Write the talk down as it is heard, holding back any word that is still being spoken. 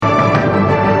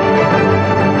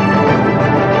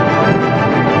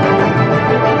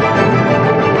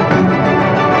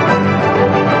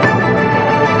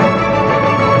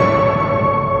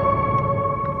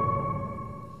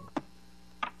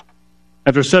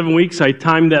After 7 weeks, I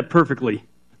timed that perfectly.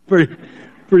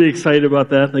 Pretty excited about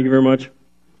that. Thank you very much.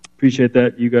 Appreciate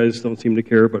that. You guys don't seem to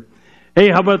care, but hey,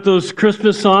 how about those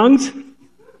Christmas songs?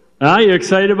 You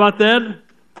excited about that?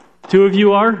 2 of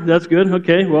you are? That's good.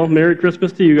 Okay, well, Merry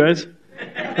Christmas to you guys.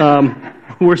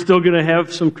 We're still going to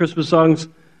have some Christmas songs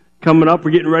coming up.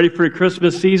 We're getting ready for the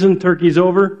Christmas season. Turkey's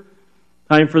over.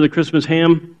 Time for the Christmas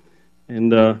ham,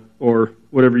 and or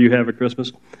whatever you have at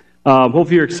Christmas.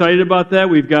 Hopefully you're excited about that.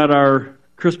 We've got our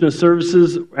Christmas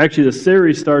services. Actually, the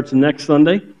series starts next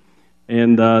Sunday,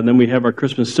 and then we have our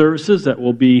Christmas services that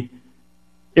will be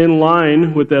in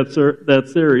line with that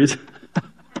series.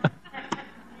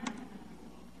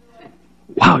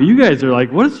 Wow, you guys are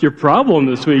like, what is your problem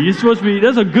this week? You're supposed to be,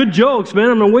 those are good jokes, man.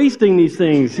 I'm not wasting these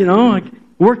things, I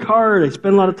work hard. I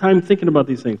spend a lot of time thinking about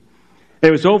these things.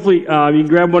 Anyway, so hopefully you can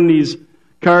grab one of these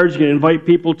cards. You can invite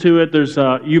people to it. There's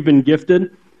You've Been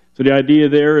Gifted. So the idea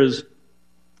there is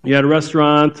you had a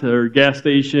restaurant or gas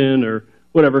station or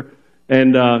whatever,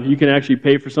 and you can actually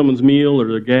pay for someone's meal or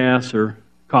their gas or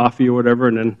coffee or whatever,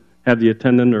 and then have the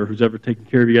attendant or who's ever taking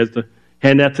care of you guys to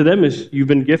hand that to them as you've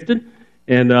been gifted.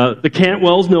 And the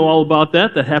Cantwells know all about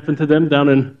that. That happened to them down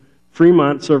in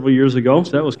Fremont several years ago,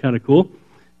 so that was kind of cool.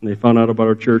 And they found out about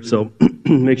our church, so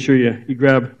make sure you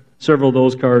grab several of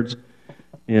those cards,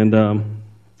 and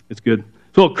it's good.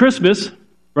 So Christmas,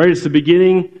 right, it's the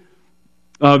beginning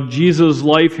of Jesus'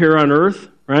 life here on earth,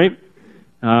 right?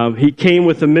 He came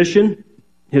with a mission.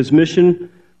 His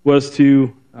mission was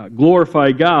to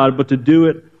glorify God, but to do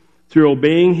it through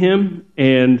obeying Him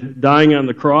and dying on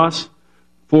the cross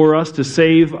for us to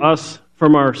save us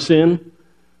from our sin.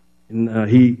 And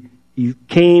He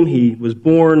came, He was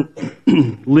born,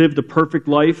 lived a perfect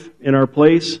life in our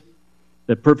place,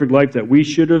 that perfect life that we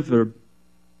should have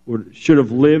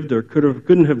lived or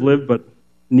couldn't have lived, but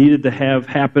needed to have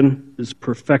happen, this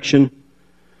perfection.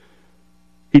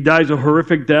 He dies a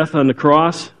horrific death on the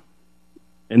cross,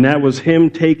 and that was Him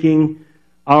taking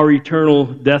our eternal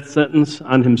death sentence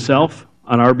on Himself,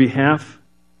 on our behalf.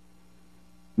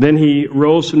 Then He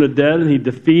rose from the dead, and He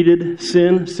defeated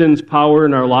sin's power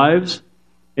in our lives,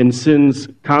 and sin's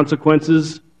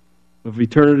consequences of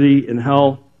eternity in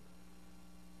hell.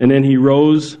 And then He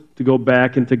rose to go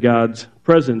back into God's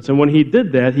presence. And when He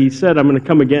did that, He said, I'm going to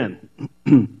come again.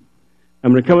 I'm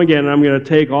going to come again, and I'm going to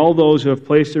take all those who have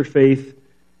placed their faith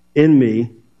in me.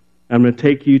 I'm going to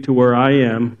take you to where I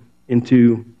am,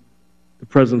 into the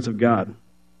presence of God.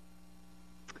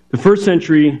 The first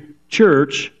century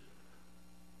church,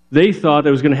 they thought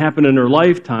it was going to happen in their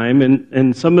lifetime,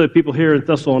 and some of the people here in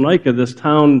Thessalonica, this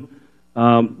town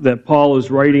that Paul is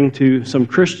writing to some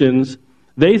Christians,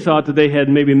 they thought that they had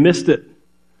maybe missed it.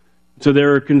 So they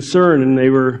were concerned, and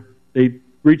they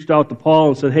reached out to Paul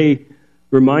and said, hey,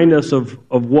 remind us of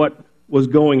what was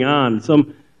going on.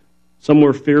 Some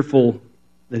were fearful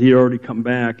that he had already come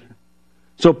back.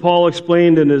 So Paul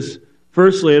explained in his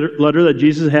first letter that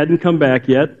Jesus hadn't come back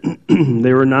yet.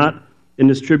 They were not in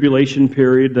this tribulation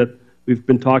period that we've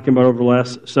been talking about over the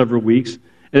last several weeks,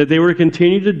 and that they were to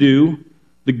continue to do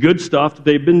the good stuff that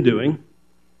they've been doing,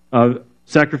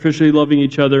 sacrificially loving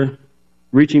each other,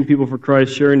 reaching people for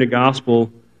Christ, sharing the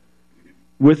gospel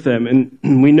with them.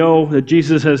 And we know that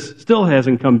Jesus still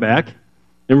hasn't come back,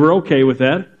 and we're okay with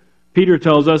that. Peter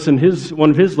tells us in one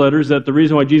of his letters that the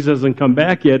reason why Jesus hasn't come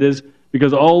back yet is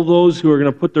because all those who are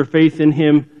going to put their faith in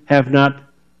Him have not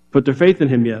put their faith in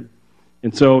Him yet.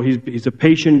 And so He's a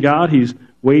patient God. He's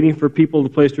waiting for people to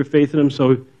place their faith in Him.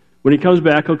 So when He comes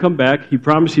back, He'll come back. He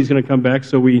promised He's going to come back,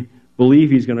 so we believe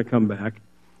He's going to come back.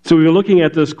 So we've been looking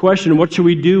at this question, what should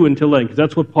we do until then? Because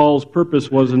that's what Paul's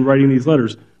purpose was in writing these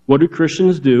letters. What do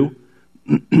Christians do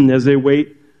as they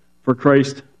wait for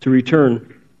Christ to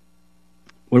return?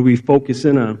 What do we focus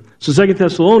in on? So 2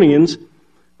 Thessalonians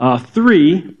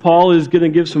 3, Paul is going to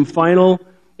give some final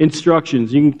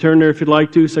instructions. You can turn there if you'd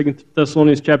like to, 2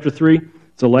 Thessalonians chapter 3.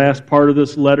 It's the last part of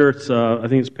this letter. It's I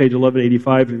think it's page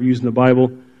 1185 if you're using the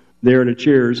Bible there in the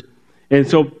chairs. And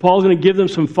so Paul's going to give them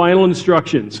some final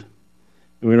instructions.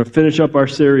 And we're going to finish up our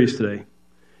series today.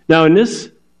 Now in this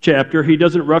chapter, he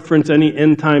doesn't reference any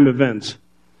end-time events.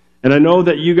 And I know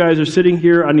that you guys are sitting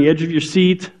here on the edge of your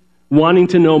seat wanting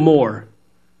to know more.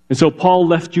 And so Paul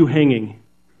left you hanging.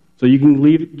 So you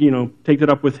can take that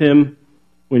up with him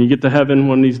when you get to heaven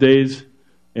one of these days,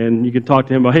 and you can talk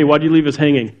to him about, hey, why did you leave us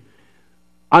hanging?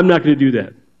 I'm not going to do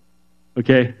that,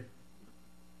 okay?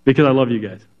 Because I love you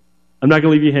guys. I'm not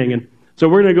going to leave you hanging. So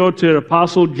we're going to go to the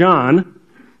Apostle John,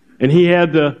 and he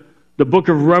had the book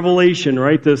of Revelation,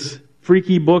 right? This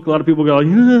freaky book. A lot of people go,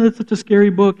 it's such a scary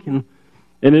book. And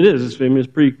it is. It's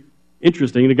pretty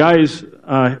interesting. The guys,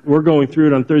 we're going through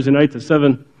it on Thursday nights at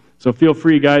 7 So feel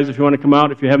free, guys, if you want to come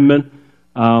out, if you haven't been,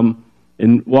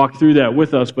 and walk through that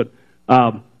with us. But so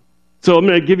I'm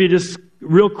going to give you just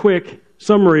real quick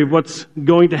summary of what's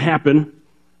going to happen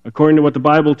according to what the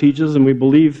Bible teaches, and we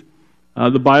believe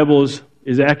the Bible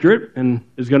is accurate and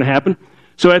is going to happen.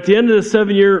 So at the end of the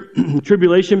 7-year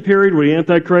tribulation period, where the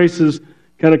Antichrist is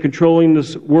kind of controlling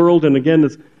this world, and again,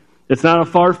 it's not a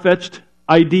far-fetched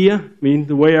idea. I mean,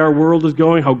 the way our world is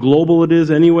going, how global it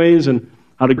is anyways, and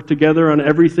how to get together on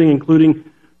everything, including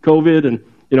COVID,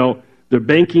 and, the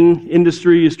banking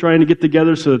industry is trying to get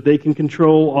together so that they can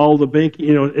control all the banking.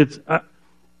 It's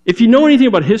if you know anything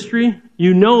about history,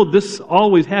 you know this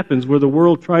always happens where the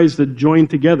world tries to join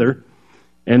together,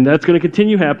 and that's going to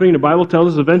continue happening. The Bible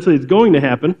tells us eventually it's going to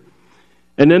happen,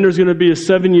 and then there's going to be a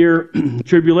 7-year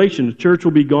tribulation. The church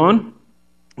will be gone.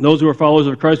 Those who are followers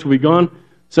of Christ will be gone.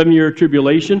 7-year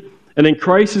tribulation, and then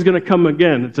Christ is going to come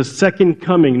again. It's a second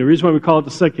coming. The reason why we call it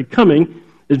the second coming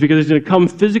is because he's going to come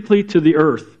physically to the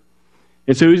earth.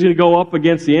 And so he's going to go up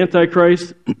against the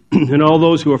Antichrist and all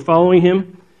those who are following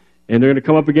him. And they're going to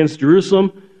come up against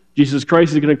Jerusalem. Jesus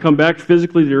Christ is going to come back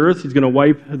physically to the earth. He's going to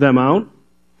wipe them out.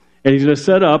 And he's going to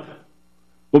set up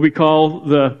what we call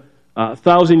the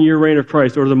 1,000-year reign of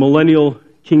Christ, or the millennial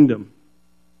kingdom.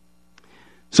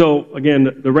 So,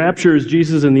 again, the rapture is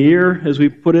Jesus in the air, as we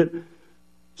put it.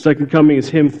 Second coming is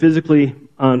him physically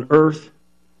on earth.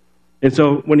 And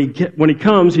so when he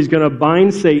comes, he's going to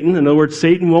bind Satan. In other words,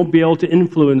 Satan won't be able to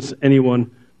influence anyone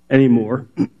anymore.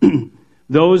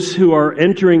 Those who are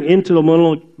entering into the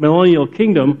millennial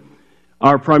kingdom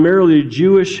are primarily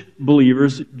Jewish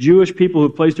believers, Jewish people who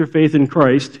have placed their faith in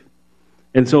Christ.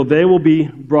 And so they will be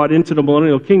brought into the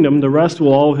millennial kingdom. The rest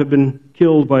will all have been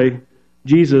killed by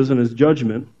Jesus and his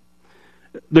judgment.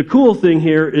 The cool thing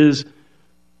here is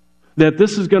that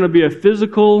this is going to be a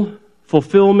physical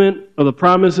fulfillment of the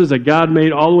promises that God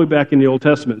made all the way back in the Old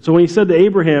Testament. So when he said to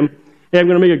Abraham, hey, I'm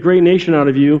going to make a great nation out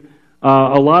of you,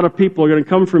 a lot of people are going to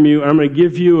come from you, and I'm going to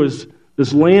give you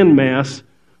this land mass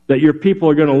that your people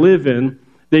are going to live in.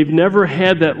 They've never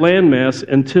had that land mass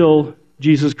until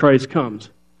Jesus Christ comes.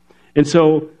 And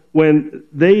so when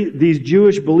these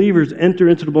Jewish believers enter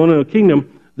into the millennial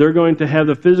kingdom, they're going to have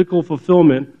the physical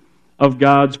fulfillment of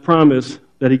God's promise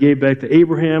that he gave back to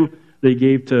Abraham, that he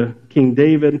gave to King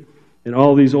David, and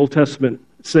all these Old Testament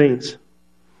saints.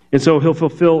 And so he'll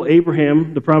fulfill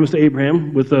Abraham, the promise to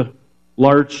Abraham, with a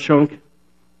large chunk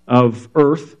of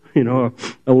earth,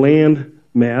 a land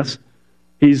mass.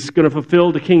 He's going to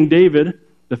fulfill to King David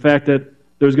the fact that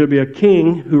there's going to be a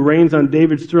king who reigns on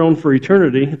David's throne for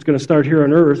eternity. It's going to start here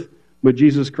on earth with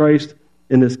Jesus Christ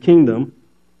in this kingdom.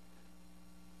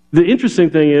 The interesting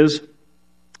thing is,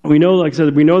 we know, like I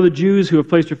said, we know the Jews who have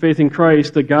placed their faith in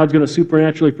Christ, that God's going to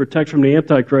supernaturally protect from the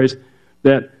Antichrist,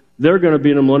 that they're going to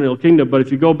be in the millennial kingdom. But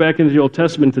if you go back into the Old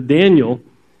Testament to Daniel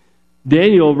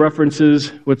references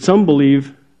what some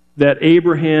believe, that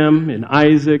Abraham and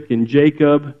Isaac and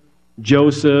Jacob,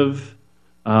 Joseph,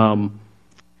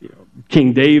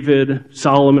 King David,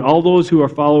 Solomon, all those who are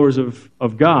followers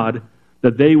of God,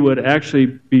 that they would actually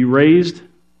be raised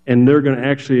and they're going to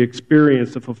actually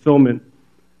experience the fulfillment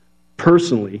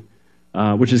personally,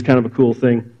 which is kind of a cool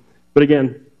thing. But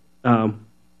again,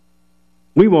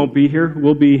 we won't be here.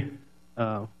 We'll be,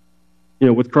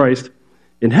 with Christ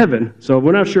in heaven. So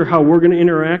we're not sure how we're going to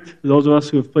interact, those of us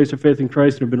who have placed our faith in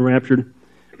Christ and have been raptured.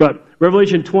 But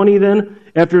Revelation 20 then,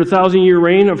 after the 1,000-year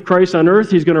reign of Christ on earth,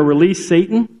 he's going to release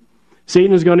Satan.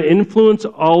 Satan is going to influence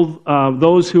all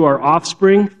those who are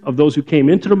offspring of those who came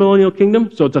into the millennial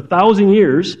kingdom. So it's 1,000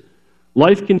 years.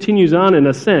 Life continues on in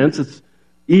a sense. It's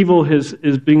evil is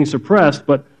being suppressed,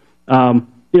 but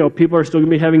people are still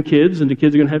going to be having kids, and the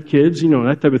kids are going to have kids,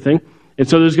 that type of thing. And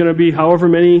so there's going to be however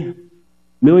many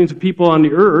millions of people on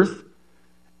the earth,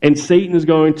 and Satan is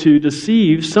going to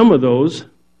deceive some of those.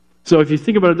 So if you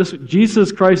think about it this way,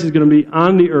 Jesus Christ is going to be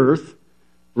on the earth,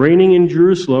 reigning in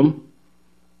Jerusalem.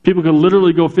 People can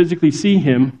literally go physically see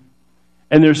him,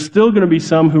 and there's still going to be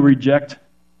some who reject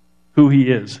who he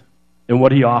is and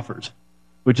what he offers,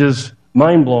 which is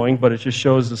mind-blowing, but it just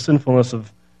shows the sinfulness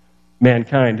of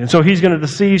mankind. And so he's going to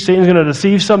deceive, Satan's going to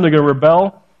deceive some, they're going to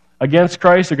rebel against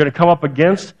Christ, they're going to come up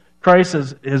against Christ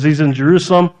as he's in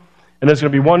Jerusalem, and there's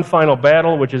going to be one final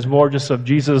battle, which is more just of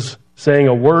Jesus saying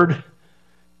a word,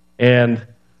 and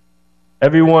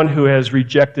everyone who has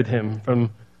rejected him, from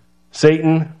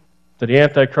Satan to the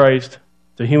Antichrist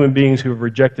to human beings who have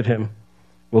rejected him,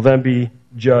 will then be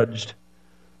judged.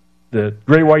 The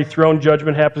great white throne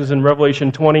judgment happens in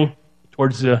Revelation 20,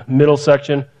 towards the middle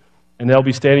section, and they'll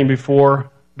be standing before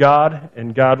God,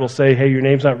 and God will say, hey, your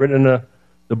name's not written in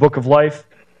the book of life,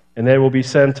 and they will be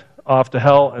sent off to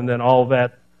hell, and then all of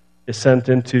that is sent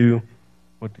into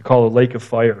what they call a lake of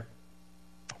fire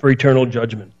for eternal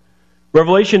judgment.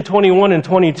 Revelation 21 and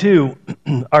 22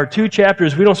 are two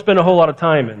chapters we don't spend a whole lot of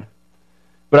time in.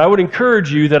 But I would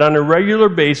encourage you that on a regular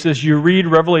basis you read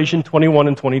Revelation 21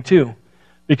 and 22.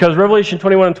 Because Revelation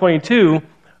 21 and 22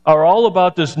 are all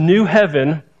about this new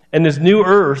heaven and this new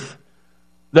earth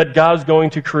that God's going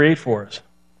to create for us.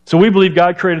 So we believe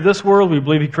God created this world. We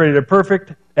believe He created it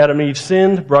perfect. Adam and Eve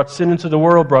sinned, brought sin into the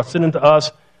world, brought sin into us.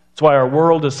 That's why our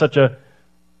world is such a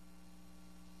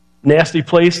nasty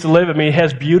place to live. I mean, it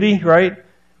has beauty, right?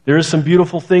 There is some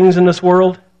beautiful things in this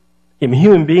world. I mean,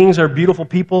 human beings are beautiful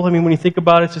people. I mean, when you think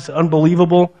about it, it's just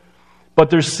unbelievable.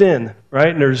 But there's sin, right?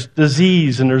 And there's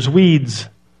disease, and there's weeds.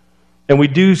 And we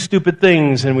do stupid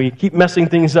things, and we keep messing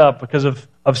things up because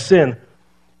of sin.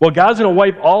 Well, God's going to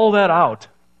wipe all of that out.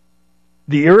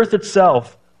 The earth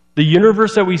itself, the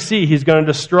universe that we see, He's going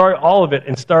to destroy all of it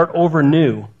and start over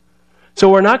new. So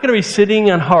we're not going to be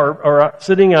sitting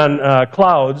on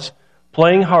clouds,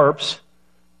 playing harps,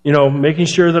 making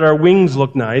sure that our wings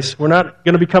look nice. We're not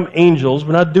going to become angels.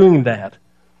 We're not doing that.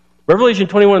 Revelation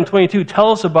 21 and 22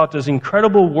 tell us about this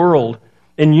incredible world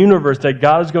and universe that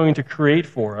God is going to create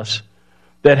for us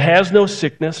that has no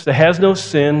sickness, that has no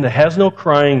sin, that has no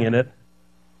crying in it.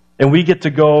 And we get to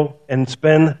go and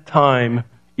spend time,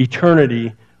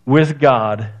 eternity, with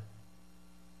God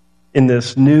in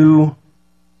this new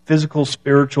physical,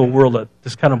 spiritual world that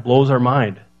just kind of blows our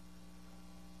mind.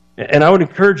 And I would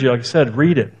encourage you, like I said,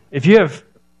 read it. If you have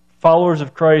followers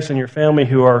of Christ in your family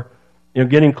who are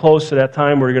getting close to that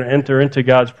time where you're going to enter into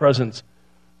God's presence.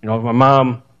 My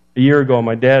mom a year ago,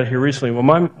 my dad here recently.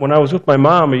 When I was with my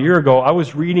mom a year ago, I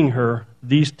was reading her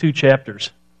these two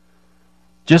chapters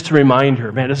just to remind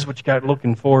her, man, this is what you got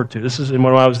looking forward to. And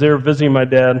when I was there visiting my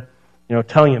dad,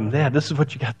 telling him, Dad, this is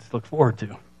what you got to look forward to.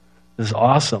 This is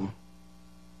awesome.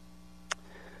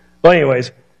 Well,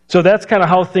 anyways, so that's kind of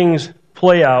how things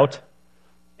play out.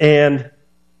 And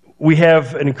we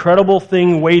have an incredible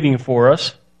thing waiting for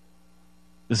us.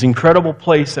 This incredible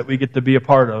place that we get to be a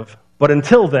part of. But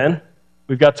until then,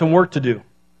 we've got some work to do.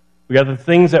 We've got the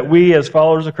things that we as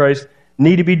followers of Christ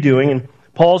need to be doing. And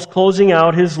Paul's closing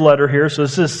out his letter here. So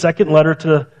this is his second letter to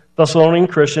the Thessalonian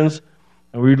Christians.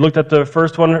 And we looked at the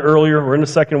first one earlier. We're in the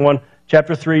second one.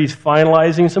 Chapter 3, he's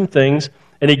finalizing some things.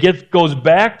 And he goes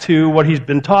back to what he's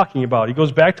been talking about. He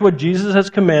goes back to what Jesus has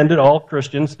commanded all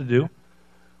Christians to do,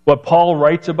 what Paul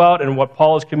writes about, and what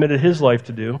Paul has committed his life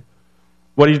to do.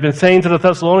 What he's been saying to the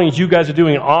Thessalonians, you guys are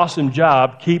doing an awesome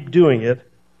job. Keep doing it.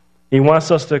 He wants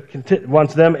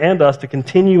them and us to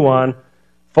continue on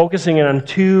focusing on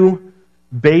two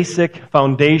basic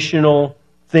foundational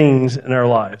things in our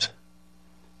lives.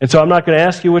 And so I'm not going to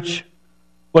ask you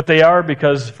what they are,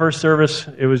 because first service,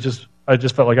 I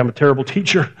just felt like I'm a terrible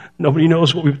teacher. Nobody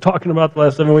knows what we've been talking about the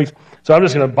last 7 weeks. So I'm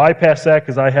just going to bypass that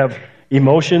because I have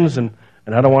emotions and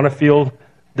I don't want to feel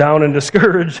down and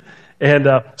discouraged. And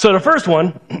so the first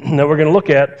one that we're going to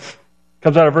look at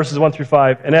comes out of verses 1 through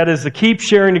 5, and that is to keep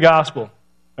sharing the gospel.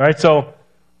 All right, so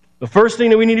the first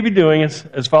thing that we need to be doing is,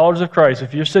 as followers of Christ,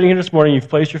 if you're sitting here this morning, you've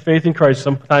placed your faith in Christ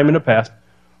sometime in the past,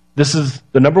 this is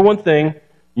the number one thing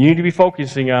you need to be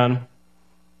focusing on,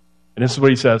 and this is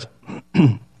what he says.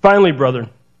 Finally, brethren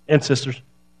and sisters,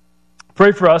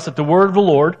 pray for us that the word of the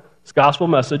Lord, this gospel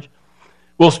message,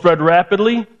 will spread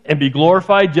rapidly and be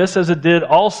glorified just as it did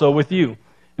also with you.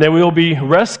 And that we will be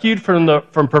rescued from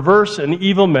perverse and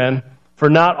evil men, for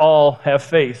not all have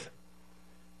faith.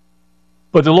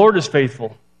 But the Lord is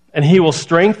faithful, and He will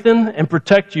strengthen and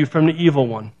protect you from the evil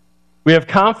one. We have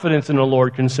confidence in the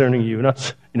Lord concerning you.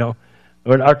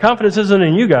 Our confidence isn't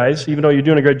in you guys, even though you're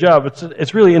doing a great job.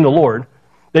 It's really in the Lord,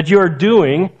 that you are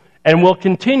doing and will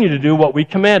continue to do what we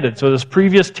commanded. So this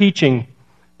previous teaching,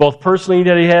 both personally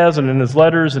that he has and in his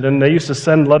letters, and then they used to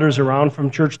send letters around from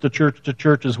church to church to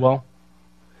church as well.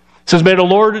 It says, may the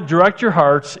Lord direct your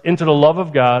hearts into the love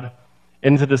of God,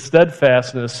 into the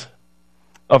steadfastness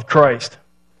of Christ.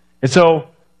 And so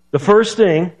the first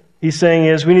thing he's saying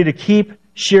is we need to keep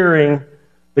sharing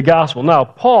the gospel. Now,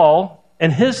 Paul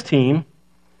and his team,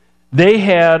 they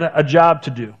had a job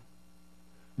to do.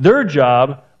 Their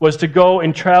job was to go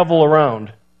and travel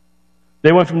around.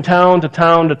 They went from town to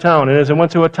town to town. And as they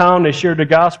went to a town, they shared the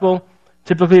gospel.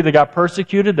 Typically, they got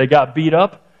persecuted. They got beat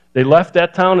up. They left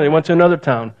that town and they went to another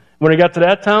town. When they got to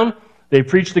that town, they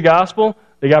preached the gospel.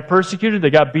 They got persecuted. They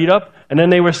got beat up. And then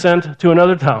they were sent to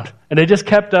another town. And they just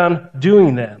kept on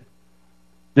doing that.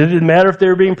 It didn't matter if they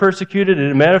were being persecuted. It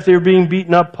didn't matter if they were being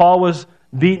beaten up. Paul was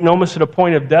beaten almost to the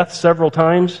point of death several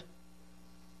times.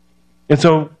 And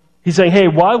so he's saying, hey,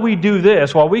 while we do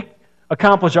this, while we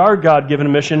accomplish our God-given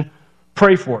mission,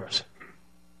 pray for us.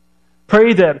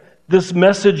 Pray that this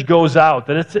message goes out,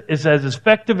 that it's as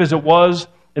effective as it was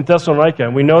in Thessalonica.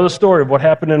 And we know the story of what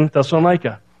happened in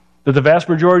Thessalonica. That the vast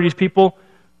majority of these people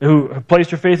who placed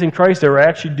their faith in Christ, they were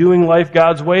actually doing life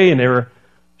God's way, and they were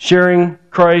sharing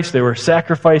Christ, they were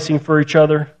sacrificing for each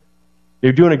other. They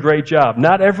were doing a great job.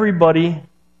 Not everybody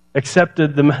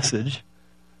accepted the message.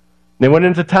 They went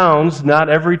into towns. Not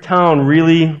every town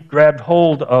really grabbed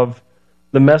hold of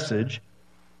the message.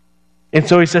 And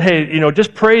so he said, hey,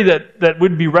 just pray that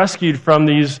we'd be rescued from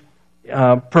these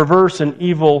perverse and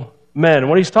evil men. And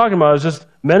what he's talking about is just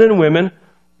men and women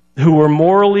who were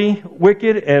morally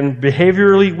wicked and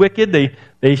behaviorally wicked.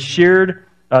 They shared,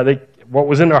 what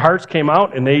was in their hearts came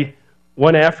out, and they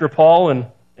went after Paul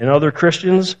and other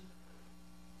Christians.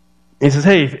 He says,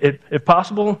 hey, if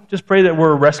possible, just pray that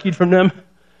we're rescued from them.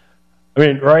 I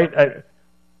mean, right?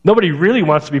 Nobody really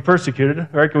wants to be persecuted,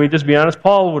 right? Can we just be honest?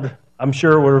 Paul I'm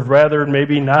sure, would have rather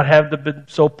maybe not have been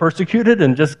so persecuted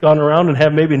and just gone around and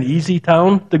have maybe an easy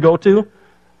town to go to.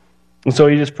 And so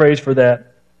he just prays for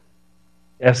that,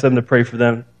 asks them to pray for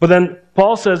them. But then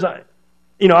Paul says, I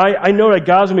know that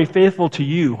God's going to be faithful to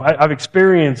you. I've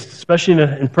experienced, especially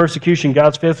in persecution,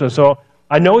 God's faithfulness. So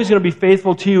I know He's going to be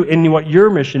faithful to you in what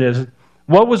your mission is.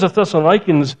 What was the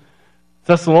Thessalonians'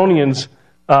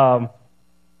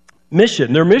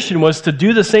 mission? Their mission was to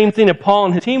do the same thing that Paul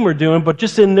and his team were doing, but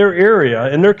just in their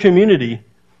area, in their community,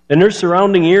 in their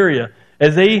surrounding area.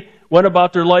 As they went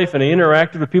about their life and they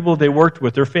interacted with people they worked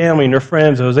with, their family and their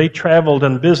friends, as they traveled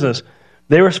on business,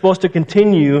 they were supposed to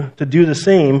continue to do the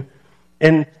same.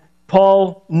 And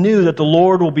Paul knew that the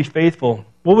Lord will be faithful.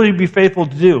 What would He be faithful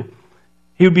to do?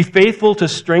 He would be faithful to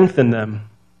strengthen them.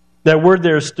 That word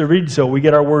there is sterizo. We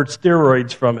get our word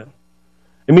steroids from it.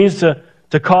 It means to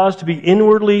cause to be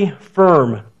inwardly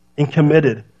firm and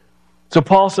committed. So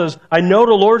Paul says, I know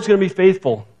the Lord's going to be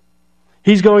faithful.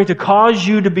 He's going to cause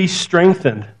you to be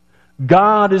strengthened.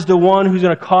 God is the one who's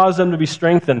going to cause them to be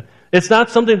strengthened. It's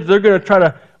not something that they're going to try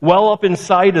to well up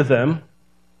inside of them.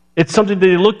 It's something that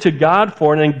they look to God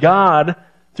for, and then God,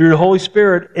 through the Holy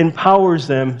Spirit, empowers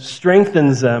them,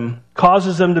 strengthens them,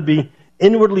 causes them to be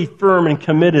inwardly firm and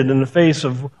committed in the face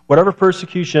of whatever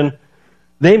persecution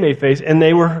they may face. And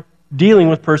they were dealing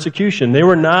with persecution. They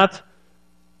were not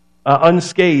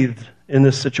unscathed in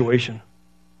this situation.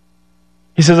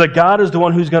 He says that God is the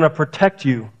one who's going to protect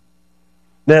you.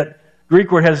 That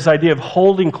Greek word has this idea of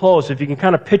holding close. If you can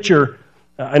kind of picture,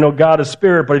 I know God is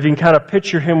spirit, but if you can kind of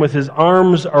picture Him with His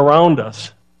arms around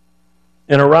us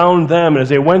and around them, and as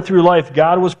they went through life,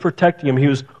 God was protecting them. He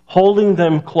was holding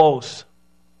them close.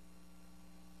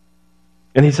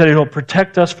 And He said He'll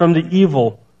protect us from the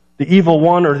evil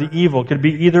one or the evil. It could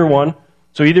be either one.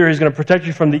 So either He's going to protect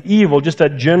you from the evil, just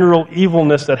that general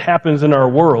evilness that happens in our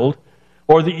world,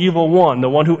 or the evil one, the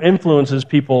one who influences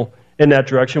people in that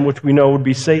direction, which we know would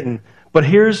be Satan. But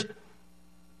here's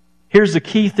the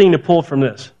key thing to pull from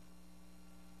this.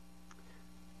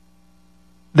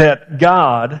 That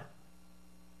God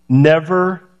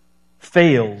never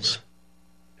fails.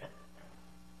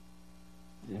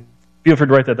 Feel free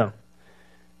to write that down.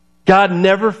 God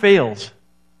never fails.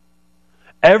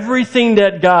 Everything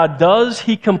that God does,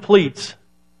 He completes.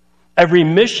 Every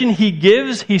mission He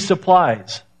gives, He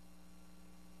supplies.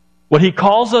 What He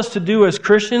calls us to do as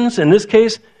Christians, in this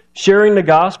case, sharing the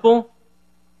gospel,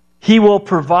 He will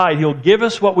provide. He'll give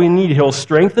us what we need. He'll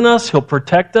strengthen us. He'll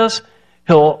protect us.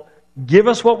 He'll give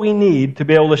us what we need to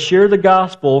be able to share the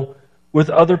gospel with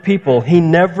other people. He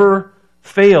never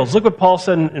fails. Look what Paul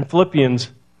said in Philippians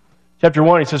chapter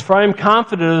 1. He says, "For I am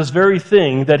confident of this very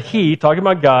thing, that He," talking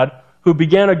about God, "who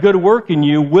began a good work in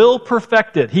you will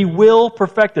perfect it." He will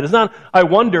perfect it. It's not, I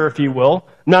wonder if He will.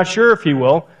 I'm not sure if He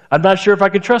will. I'm not sure if I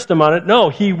can trust Him on it. No,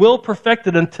 He will perfect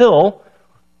it until,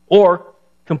 or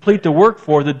complete the work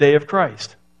for the day of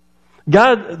Christ.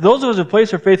 God, those of us who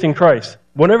place our faith in Christ,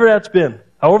 whenever that's been,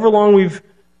 however long we've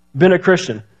been a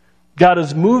Christian, God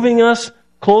is moving us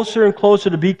closer and closer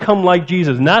to become like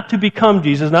Jesus. Not to become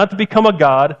Jesus, not to become a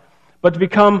God, but to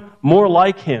become more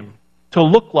like Him, to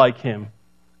look like Him,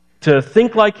 to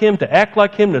think like Him, to act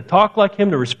like Him, to talk like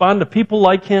Him, to respond to people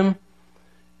like Him.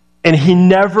 And He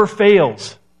never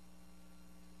fails.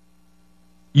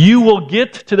 You will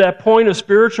get to that point of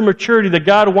spiritual maturity that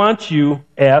God wants you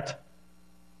at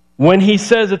when He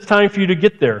says it's time for you to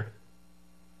get there.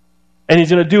 And He's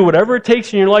going to do whatever it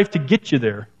takes in your life to get you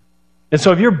there. And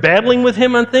so if you're battling with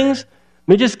Him on things,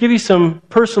 let me just give you some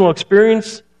personal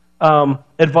experience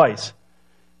advice.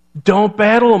 Don't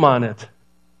battle Him on it.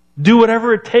 Do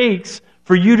whatever it takes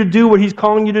for you to do what He's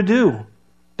calling you to do.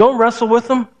 Don't wrestle with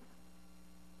Him.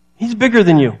 He's bigger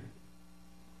than you.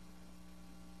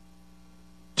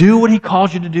 Do what He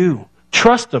calls you to do.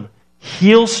 Trust Him.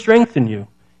 He'll strengthen you.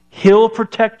 He'll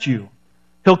protect you.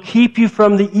 He'll keep you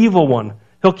from the evil one.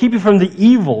 He'll keep you from the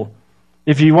evil,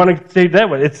 if you want to say it that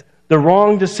way. It's the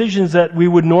wrong decisions that we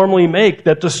would normally make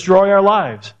that destroy our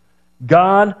lives.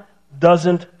 God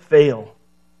doesn't fail.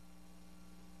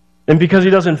 And because He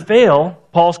doesn't fail,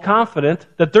 Paul's confident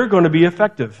that they're going to be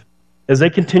effective as they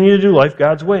continue to do life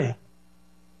God's way.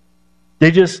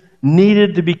 They just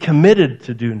needed to be committed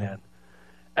to doing that.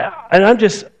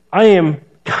 And I am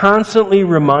constantly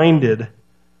reminded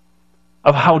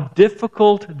of how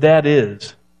difficult that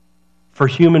is for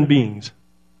human beings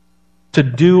to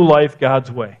do life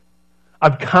God's way.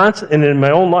 And in my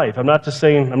own life, I'm not just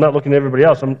saying, I'm not looking at everybody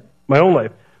else, my own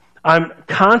life. I'm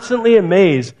constantly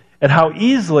amazed at how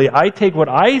easily I take what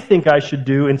I think I should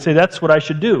do and say that's what I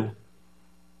should do.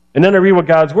 And then I read what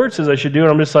God's Word says I should do, and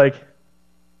I'm just like,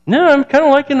 no, I'm kind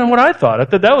of liking what I thought. I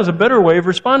thought that was a better way of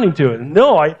responding to it.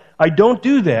 No, I don't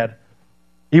do that.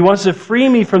 He wants to free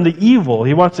me from the evil.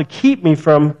 He wants to keep me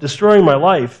from destroying my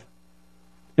life.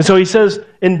 And so he says,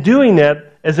 in doing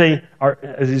that, as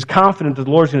he's confident that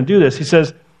the Lord's going to do this, he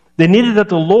says, they needed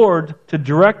the Lord to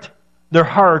direct their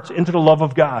hearts into the love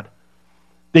of God.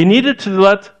 They needed to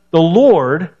let the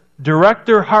Lord direct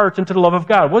their hearts into the love of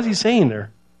God. What is he saying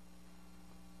there?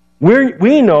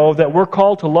 We know that we're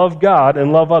called to love God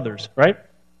and love others, right?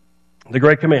 The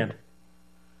great command.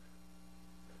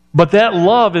 But that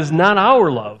love is not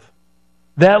our love.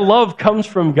 That love comes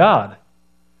from God.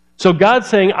 So God's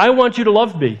saying, I want you to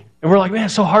love me. And we're like, man,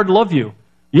 it's so hard to love you.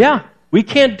 Yeah, we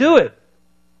can't do it.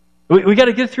 We got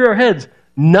to get through our heads.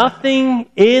 Nothing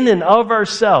in and of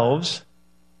ourselves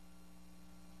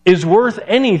is worth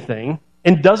anything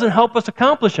and doesn't help us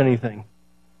accomplish anything.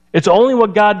 It's only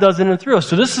what God does in and through us.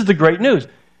 So this is the great news.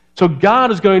 So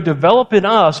God is going to develop in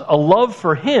us a love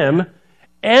for Him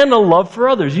and a love for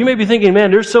others. You may be thinking,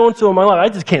 man, there's so-and-so in my life. I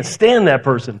just can't stand that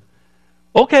person.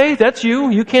 Okay, that's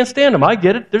you. You can't stand them. I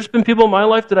get it. There's been people in my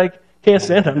life that I can't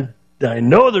stand them. I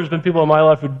know there's been people in my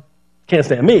life who can't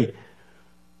stand me.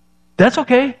 That's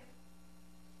okay.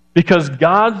 Because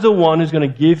God's the one who's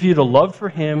going to give you the love for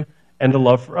Him and the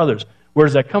love for others. Where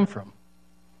does that come from?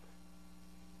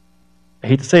 I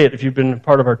hate to say it if you've been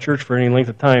part of our church for any length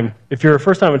of time. If you're a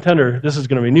first-time attender, this is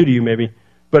going to be new to you maybe.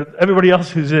 But everybody else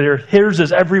who's there hears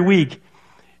this every week.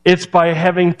 It's by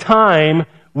having time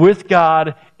with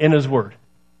God in His Word.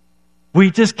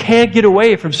 We just can't get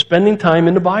away from spending time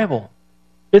in the Bible.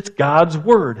 It's God's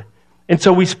Word. And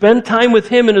so we spend time with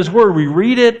Him in His Word. We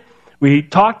read it. We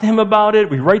talk to Him about it.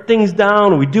 We write things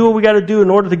down. And we do what we got to do in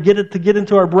order to get it to get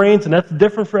into our brains. And that's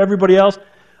different for everybody else.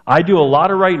 I do a lot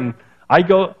of writing.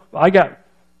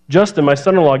 Justin, my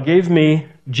son-in-law, gave me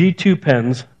G2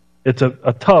 pens. It's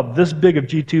a tub this big of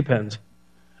G2 pens.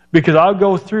 Because I'll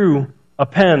go through a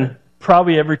pen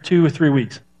probably every 2 or 3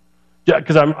 weeks.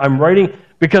 Because I'm writing.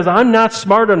 Because I'm not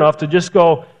smart enough to just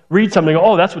go read something and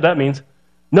go, oh, that's what that means.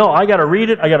 No, I got to read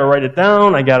it. I got to write it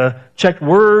down. I got to check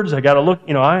words. I got to look.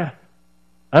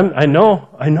 I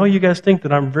know you guys think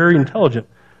that I'm very intelligent.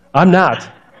 I'm not.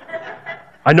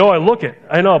 I know I look it.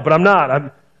 I know, but I'm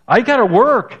not. I got to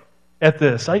work at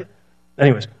this.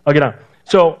 Anyways, I'll get on.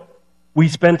 So we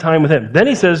spend time with Him. Then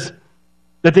he says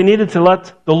that they needed to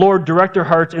let the Lord direct their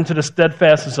hearts into the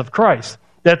steadfastness of Christ.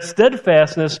 That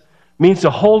steadfastness means to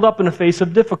hold up in the face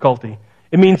of difficulty.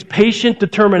 It means patient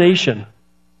determination.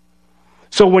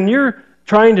 So when you're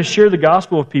trying to share the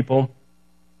gospel with people,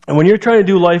 and when you're trying to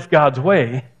do life God's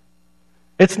way,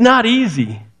 it's not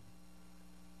easy.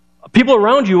 People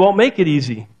around you won't make it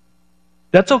easy.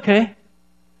 That's okay.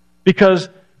 Because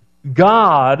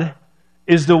God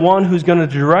is the one who's going to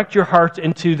direct your hearts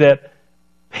into that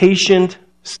patient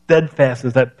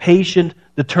steadfastness, that patient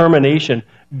determination.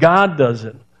 God does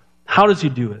it. How does He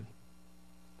do it?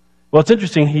 Well, it's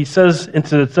interesting. He says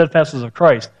into the steadfastness of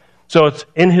Christ. So it's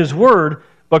in His Word,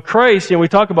 but Christ, we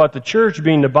talk about the church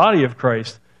being the body of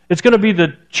Christ. It's going to be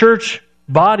the church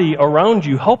body around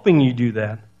you helping you do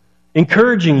that,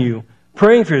 encouraging you,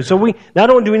 praying for you. So not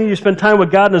only do we need to spend time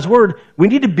with God and His Word, we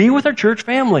need to be with our church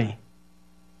family.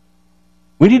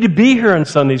 We need to be here on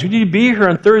Sundays. We need to be here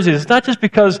on Thursdays. It's not just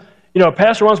because, a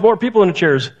pastor wants more people in the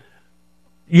chairs.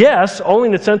 Yes, only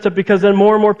in the sense that because then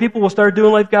more and more people will start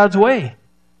doing life God's way.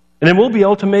 And then we'll be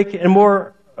able to make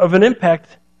more of an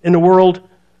impact in the world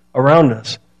around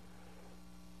us.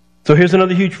 So here's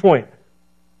another huge point.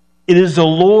 It is the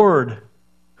Lord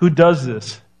who does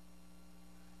this.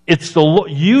 It's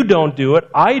you don't do it.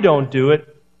 I don't do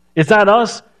it. It's not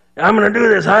us. I'm going to do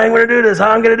this. I'm going to do this.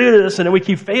 I'm going to do this. And then we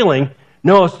keep failing.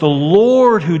 No, it's the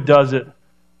Lord who does it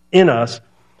in us.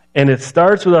 And it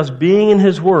starts with us being in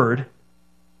His Word,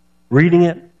 reading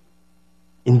it,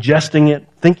 ingesting it,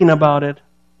 thinking about it,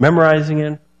 memorizing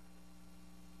it,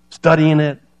 studying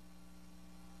it,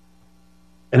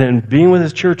 and then being with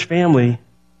his church family,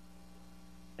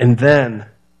 and then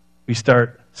we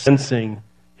start sensing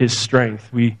his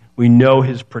strength. We know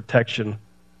his protection.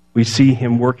 We see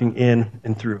him working in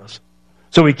and through us.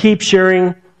 So we keep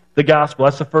sharing the gospel.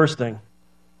 That's the first thing.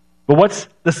 But what's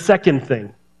the second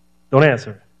thing? Don't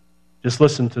answer. Just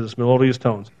listen to this melodious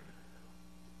tones.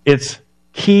 It's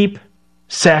keep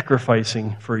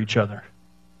sacrificing for each other.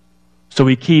 So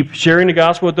we keep sharing the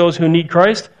gospel with those who need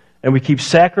Christ, and we keep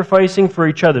sacrificing for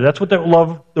each other. That's what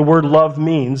the word love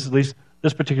means, at least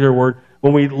this particular word.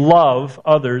 When we love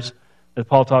others, as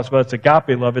Paul talks about, it's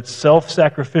agape love. It's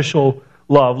self-sacrificial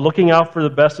love, looking out for the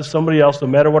best of somebody else, no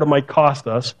matter what it might cost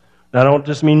us. Now, I don't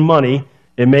just mean money.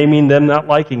 It may mean them not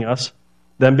liking us,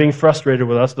 them being frustrated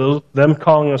with us, them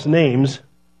calling us names,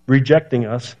 rejecting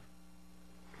us.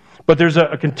 But there's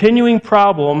a continuing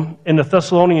problem in the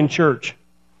Thessalonian church.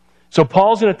 So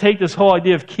Paul's going to take this whole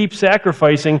idea of keep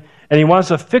sacrificing, and he wants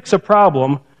to fix a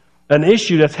problem, an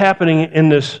issue that's happening in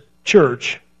this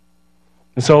church.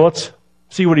 And so let's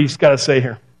see what he's got to say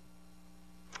here.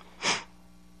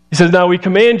 He says, "Now we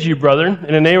command you, brethren,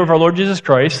 in the name of our Lord Jesus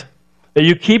Christ, that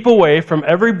you keep away from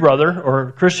every brother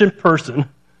or Christian person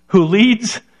who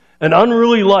leads an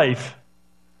unruly life,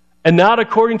 and not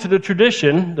according to the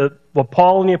tradition that what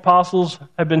Paul and the apostles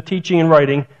have been teaching and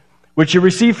writing, which you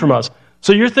received from us."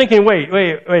 So you're thinking,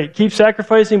 wait, keep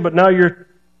sacrificing, but now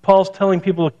Paul's telling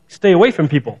people to stay away from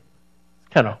people.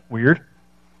 It's kind of weird.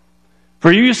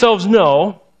 "For you yourselves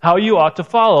know how you ought to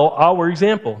follow our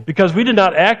example, because we did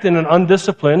not act in an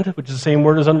undisciplined," which is the same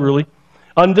word as unruly,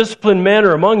 "undisciplined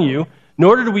manner among you,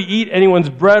 nor did we eat anyone's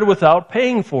bread without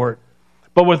paying for it.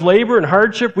 But with labor and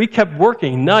hardship we kept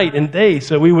working night and day,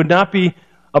 so we would not be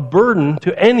a burden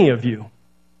to any of you.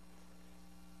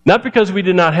 Not because we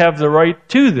did not have the right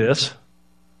to this,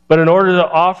 but in order to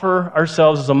offer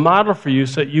ourselves as a model for you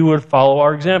so that you would follow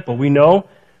our example." We know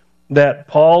that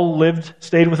Paul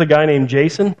stayed with a guy named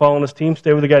Jason. Paul and his team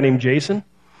stayed with a guy named Jason.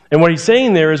 And what he's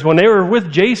saying there is when they were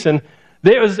with Jason,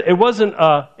 it wasn't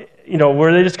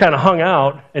where they just kind of hung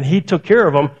out and he took care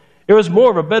of them. It was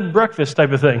more of a bed and breakfast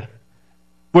type of thing,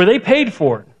 where they paid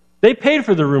for it. They paid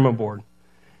for the room and board.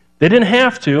 They didn't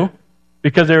have to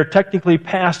because they were technically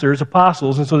pastors,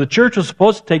 apostles, and so the church was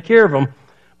supposed to take care of them.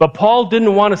 But Paul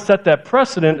didn't want to set that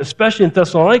precedent, especially in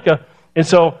Thessalonica, and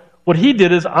so what he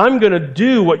did is, I'm going to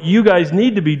do what you guys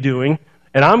need to be doing,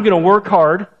 and I'm going to work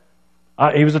hard.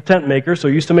 He was a tent maker, so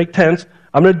he used to make tents.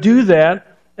 I'm going to do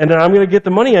that, and then I'm going to get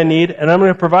the money I need, and I'm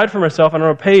going to provide for myself, and I'm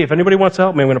going to pay. If anybody wants to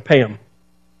help me, I'm going to pay them.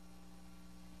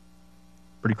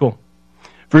 Pretty cool.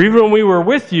 "For even when we were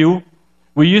with you,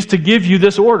 we used to give you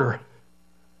this order.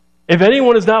 If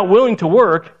anyone is not willing to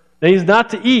work, then he's not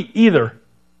to eat either."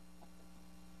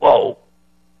 Whoa.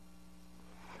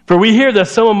 "For we hear that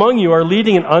some among you are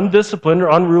leading an undisciplined or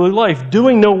unruly life,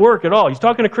 doing no work at all." He's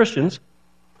talking to Christians,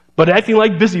 but acting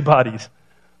like busybodies.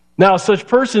 "Now such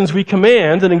persons we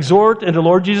command and exhort in the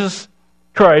Lord Jesus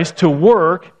Christ to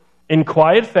work in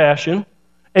quiet fashion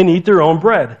and eat their own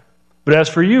bread. But as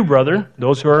for you, brethren,"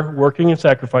 those who are working and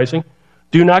sacrificing,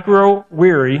 "do not grow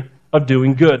weary of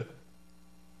doing good.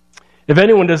 If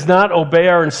anyone does not obey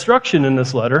our instruction in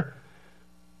this letter,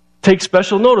 take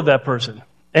special note of that person,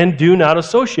 and do not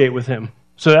associate with him,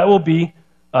 so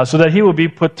that he will be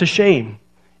put to shame.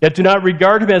 Yet do not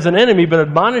regard him as an enemy, but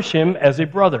admonish him as a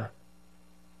brother.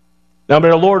 Now may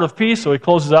the Lord of peace," so he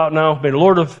closes out now, "may the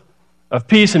Lord of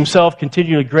peace himself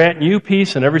continue to grant you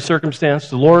peace in every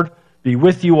circumstance. The Lord be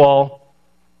with you all."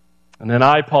 And then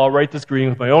I, Paul, write this greeting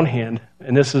with my own hand,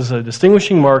 and this is a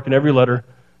distinguishing mark in every letter.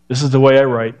 This is the way I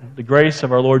write. "The grace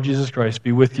of our Lord Jesus Christ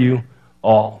be with you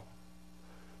all."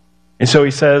 And so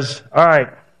he says, all right,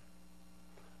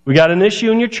 we got an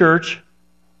issue in your church.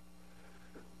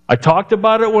 I talked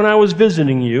about it when I was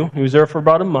visiting you. He was there for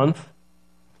about a month.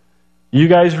 You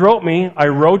guys wrote me. I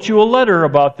wrote you a letter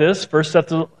about this, 1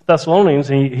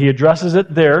 Thessalonians, and he addresses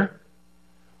it there.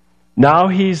 Now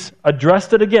he's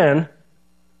addressed it again,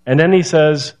 and then he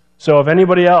says, so if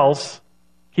anybody else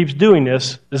keeps doing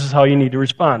this, this is how you need to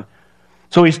respond.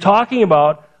 So he's talking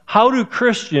about how do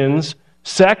Christians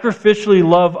sacrificially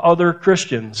love other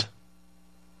Christians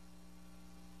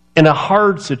in a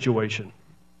hard situation.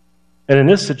 And in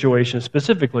this situation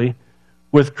specifically,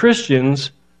 with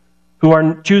Christians who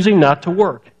are choosing not to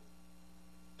work.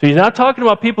 So he's not talking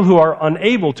about people who are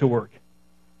unable to work.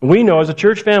 We know as a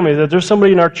church family that there's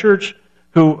somebody in our church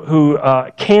who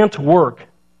can't work.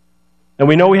 And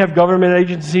we know we have government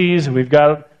agencies, and we've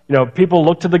got, people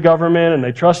look to the government, and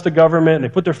they trust the government, and they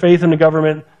put their faith in the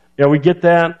government. We get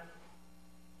that.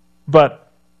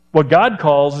 But what God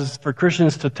calls is for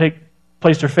Christians to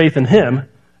place their faith in Him.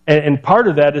 And part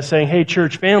of that is saying, hey,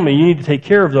 church family, you need to take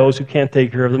care of those who can't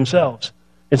take care of themselves.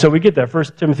 And so we get that. 1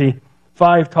 Timothy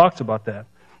 5 talks about that.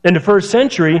 In the first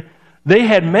century, they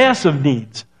had massive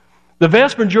needs. The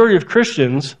vast majority of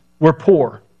Christians were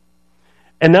poor.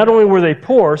 And not only were they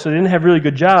poor, so they didn't have really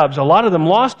good jobs, a lot of them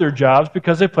lost their jobs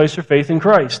because they placed their faith in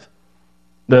Christ.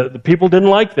 The people didn't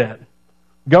like that.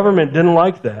 Government didn't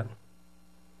like that.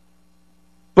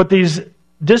 But these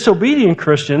disobedient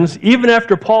Christians, even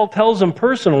after Paul tells them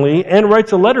personally and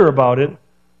writes a letter about it,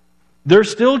 they're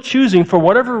still choosing, for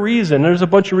whatever reason, there's a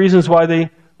bunch of reasons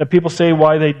that people say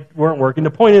why they weren't working. The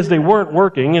point is they weren't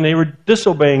working and they were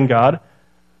disobeying God.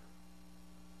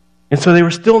 And so they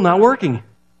were still not working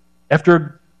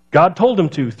after God told them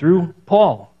to through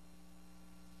Paul.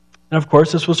 And of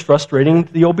course, this was frustrating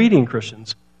the obedient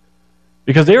Christians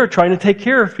because they were trying to take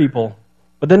care of people.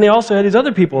 But then they also had these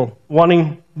other people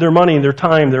wanting their money, their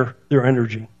time, their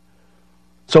energy.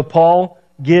 So Paul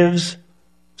gives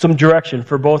some direction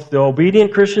for both the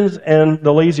obedient Christians and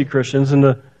the lazy Christians.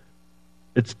 And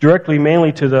it's directly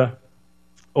mainly to the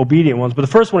obedient ones. But the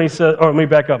first one he says, let me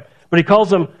back up. But he calls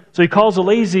the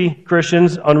lazy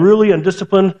Christians unruly,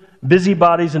 undisciplined,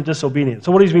 busybodies, and disobedient.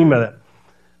 So what does he mean by that?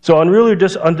 So unruly,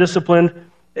 undisciplined,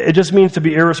 it just means to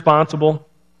be irresponsible.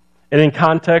 And in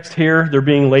context here, they're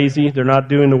being lazy. They're not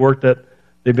doing the work that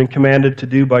they've been commanded to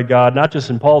do by God, not just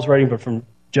in Paul's writing, but from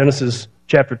Genesis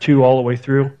chapter 2 all the way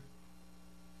through.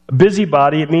 A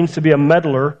busybody, it means to be a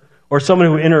meddler or someone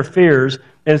who interferes.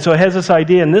 And so it has this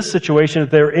idea in this situation that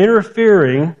they're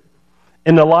interfering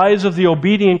in the lives of the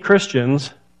obedient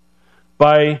Christians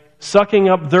by sucking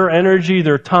up their energy,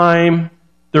 their time,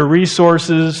 their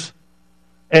resources,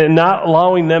 and not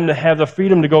allowing them to have the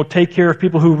freedom to go take care of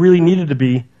people who really needed to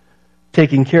be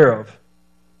taken care of.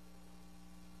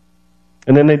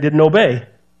 And then they didn't obey.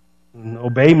 And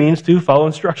obey means to follow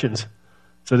instructions.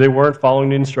 So they weren't following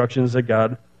the instructions that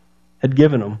God had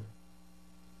given them.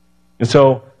 And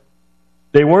so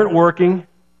they weren't working.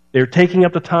 They were taking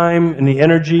up the time and the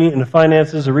energy and the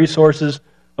finances, the resources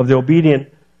of the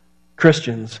obedient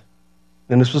Christians.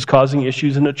 And this was causing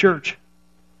issues in the church.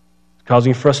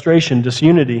 Causing frustration,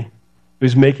 disunity. It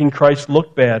was making Christ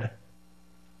look bad.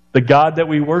 The God that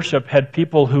we worship had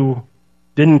people who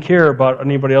didn't care about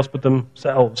anybody else but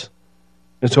themselves.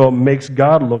 And so it makes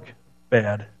God look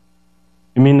bad.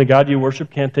 You mean the God you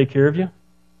worship can't take care of you? You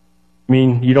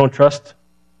mean you don't trust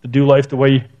to do life the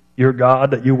way your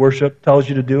God that you worship tells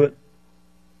you to do it?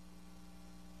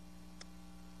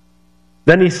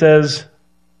 Then he says,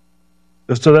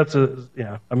 so that's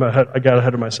I got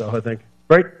ahead of myself, I think.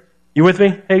 Right? You with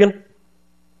me, Hagen?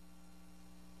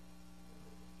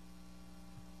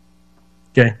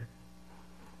 Okay.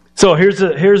 So here's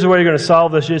the way you're going to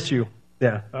solve this issue.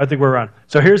 Yeah, I think we're on.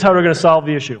 So here's how we're going to solve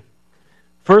the issue.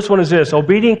 First one is this.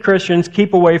 Obedient Christians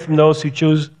keep away from those who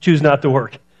choose not to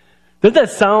work. Doesn't that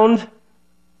sound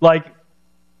like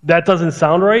that doesn't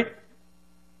sound right?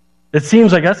 It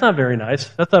seems like that's not very nice.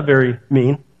 That's not very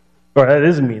mean. Or that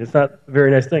is mean. It's not a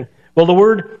very nice thing. Well, the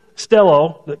word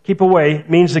stello, keep away,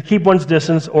 means to keep one's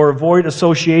distance or avoid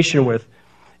association with.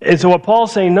 And so what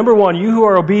Paul's saying, number one, you who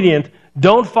are obedient,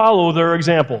 don't follow their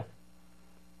example.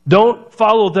 Don't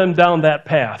follow them down that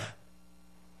path.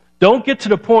 Don't get to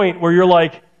the point where you're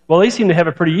like, well, they seem to have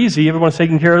it pretty easy. Everyone's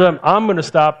taking care of them. I'm going to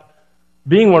stop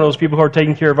being one of those people who are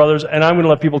taking care of others, and I'm going to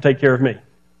let people take care of me.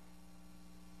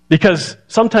 Because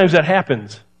sometimes that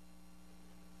happens.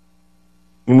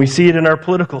 And we see it in our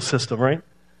political system, right?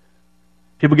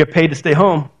 People get paid to stay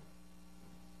home.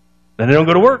 Then they don't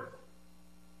go to work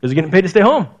because they're getting paid to stay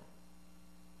home.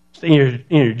 Stay in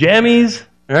your jammies,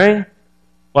 right?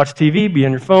 Watch TV, be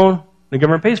on your phone. The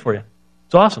government pays for you.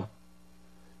 It's awesome.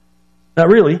 Not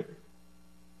really.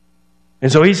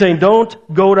 And so he's saying,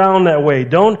 don't go down that way.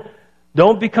 Don't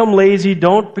become lazy.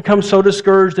 Don't become so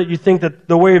discouraged that you think that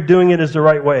the way of doing it is the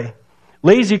right way.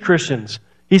 Lazy Christians,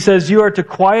 he says, you are to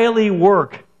quietly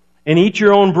work and eat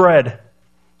your own bread.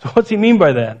 So what's he mean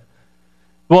by that?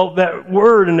 Well, that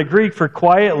word in the Greek for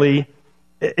quietly,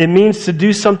 it means to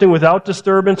do something without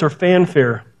disturbance or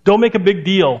fanfare. Don't make a big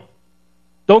deal.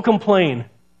 Don't complain.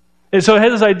 And so it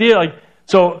has this idea,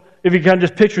 so if you kind of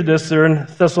just picture this, they're in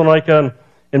Thessalonica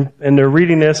and they're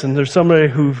reading this, and there's somebody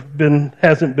who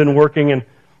hasn't been working, and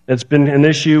it's been an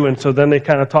issue, and so then they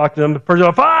kind of talk to them. The person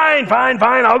goes, fine,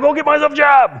 I'll go get myself a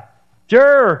job.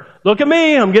 Sure, look at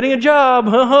me, I'm getting a job.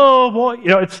 Oh boy,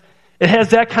 it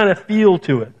has that kind of feel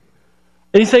to it.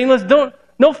 And he's saying, listen,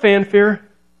 no fanfare,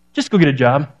 just go get a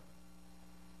job.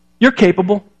 You're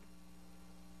capable.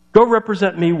 Go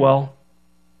represent me well.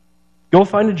 Go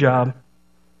find a job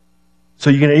so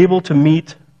you're able to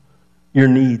meet your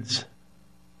needs.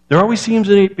 There always seems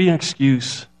to be an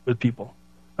excuse with people.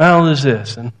 Well, there's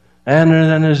this, and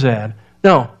then there's that.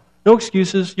 No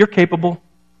excuses. You're capable.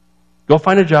 Go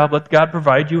find a job. Let God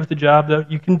provide you with a job that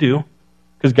you can do,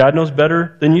 because God knows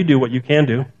better than you do what you can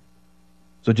do.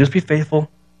 So just be faithful.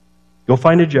 Go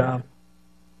find a job.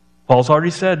 Paul's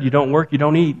already said, you don't work, you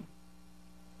don't eat.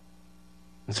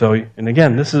 And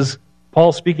again, this is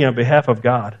Paul speaking on behalf of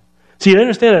God. See, you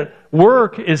understand that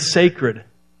work is sacred.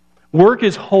 Work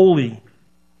is holy.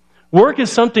 Work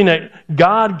is something that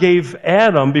God gave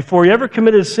Adam before he ever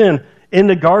committed sin in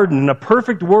the garden, in a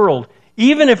perfect world.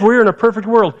 Even if we're in a perfect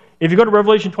world, if you go to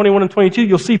Revelation 21 and 22,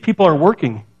 you'll see people are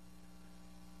working.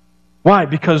 Why?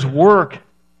 Because work,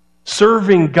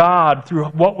 serving God through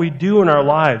what we do in our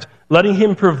lives, letting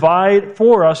Him provide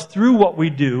for us through what we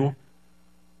do,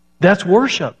 that's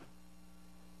worship.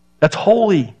 That's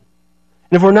holy. And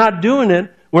if we're not doing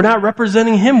it, we're not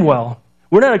representing Him well.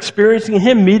 We're not experiencing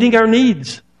Him meeting our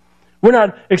needs. We're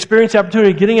not experiencing the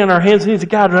opportunity of getting on our hands and knees to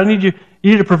God. I need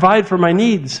you to provide for my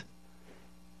needs.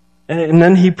 And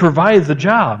then He provides the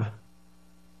job.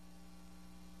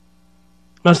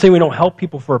 I'm not saying we don't help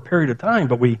people for a period of time,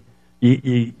 but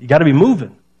you got to be moving.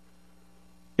 You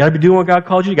got to be doing what God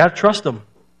called you. You got to trust Him.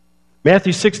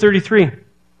 Matthew 6:33.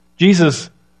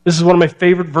 Jesus, this is one of my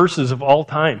favorite verses of all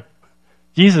time.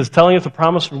 Jesus telling us a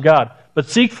promise from God. But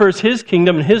seek first His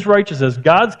kingdom and His righteousness,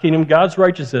 God's kingdom, God's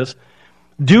righteousness.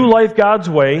 Do life God's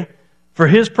way for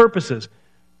His purposes.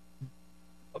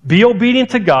 Be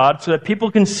obedient to God so that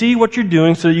people can see what you're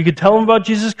doing, so that you can tell them about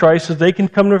Jesus Christ, so they can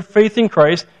come to faith in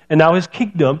Christ, and now His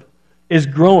kingdom is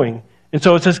growing. And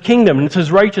so it's His kingdom, and it's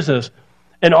His righteousness.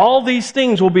 And all these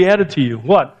things will be added to you.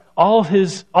 What? All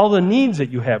the needs that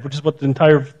you have, which is what the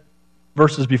entire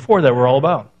verses before that were all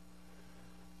about.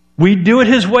 We do it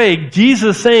His way.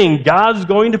 Jesus saying God's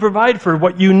going to provide for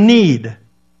what you need.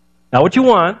 Not what you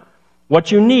want,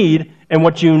 what you need, and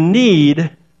what you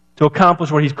need to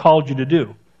accomplish what He's called you to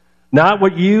do. Not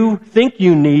what you think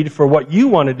you need for what you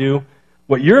want to do,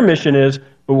 what your mission is,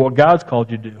 but what God's called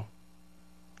you to do.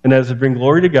 And that is to bring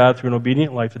glory to God through an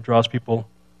obedient life that draws people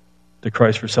to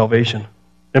Christ for salvation.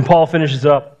 And Paul finishes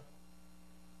up.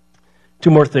 Two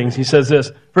more things. He says this.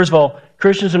 First of all,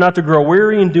 Christians are not to grow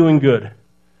weary in doing good.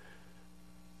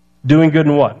 Doing good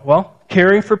in what? Well,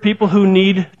 caring for people who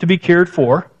need to be cared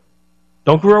for.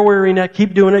 Don't grow weary in that.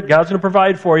 Keep doing it. God's going to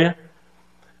provide for you.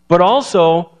 But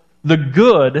also, the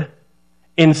good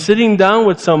in sitting down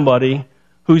with somebody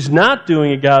who's not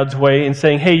doing it God's way and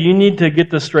saying, hey, you need to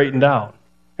get this straightened out.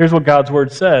 Here's what God's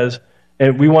Word says,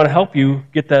 and we want to help you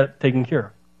get that taken care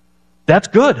of. That's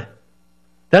good.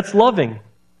 That's loving.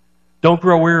 Don't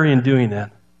grow weary in doing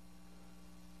that.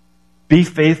 Be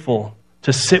faithful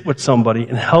to sit with somebody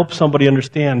and help somebody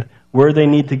understand where they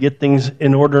need to get things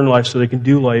in order in life so they can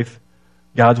do life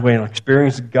God's way and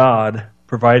experience God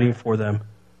providing for them.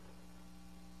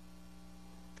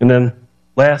 And then,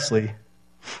 lastly,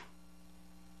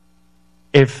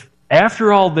 if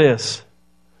after all this,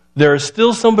 there is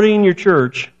still somebody in your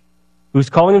church who's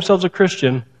calling themselves a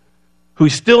Christian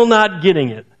who's still not getting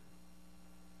it,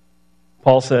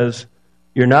 Paul says,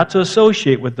 you're not to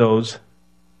associate with those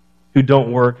who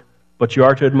don't work, but you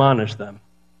are to admonish them.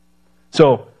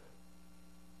 So,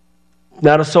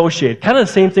 not associate. Kind of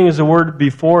the same thing as the word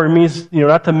before. It means,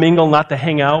 not to mingle, not to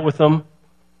hang out with them.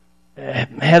 It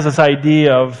has this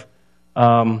idea of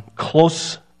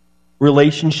close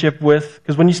relationship with.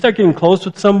 Because when you start getting close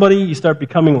with somebody, you start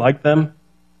becoming like them.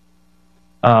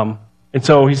 And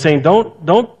so he's saying,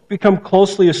 don't become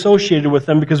closely associated with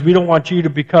them because we don't want you to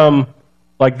become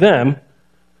like them.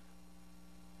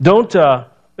 Don't.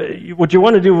 What you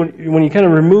want to do when you kind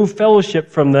of remove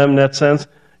fellowship from them in that sense,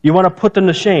 you want to put them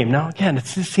to shame. Now, again, it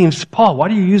just seems, Paul, why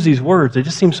do you use these words? They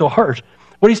just seem so harsh.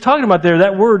 What he's talking about there,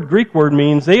 that word, Greek word,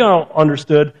 means, they all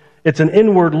understood, it's an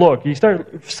inward look. You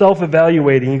start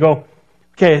self-evaluating. You go,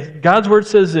 okay, God's Word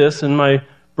says this, and my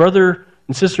brother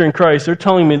and sister in Christ, they're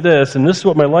telling me this, and this is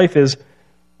what my life is.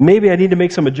 Maybe I need to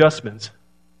make some adjustments.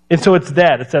 And so it's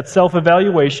that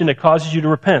self-evaluation that causes you to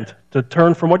repent, to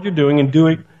turn from what you're doing and do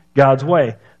it God's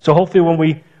way. So hopefully when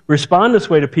we respond this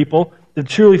way to people, the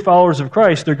truly followers of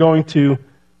Christ, they're going to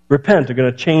repent. They're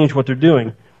going to change what they're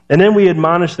doing. And then we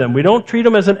admonish them. We don't treat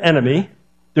them as an enemy.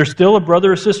 They're still a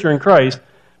brother or sister in Christ,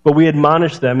 but we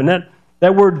admonish them. And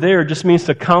that word there just means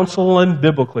to counsel them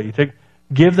biblically, to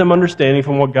give them understanding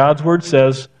from what God's Word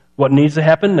says, what needs to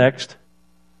happen next,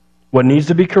 what needs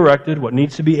to be corrected, what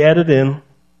needs to be added in,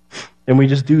 and we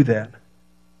just do that.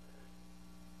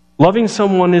 Loving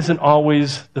someone isn't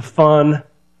always the fun,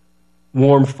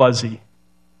 warm, fuzzy,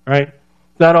 right?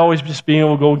 It's not always just being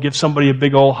able to go give somebody a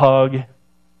big old hug.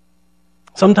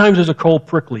 Sometimes there's a cold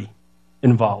prickly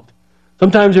involved.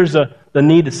 Sometimes there's the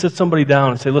need to sit somebody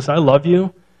down and say, listen, I love you.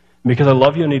 And because I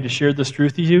love you, I need to share this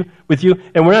truth with you.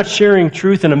 And we're not sharing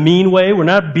truth in a mean way. We're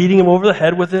not beating them over the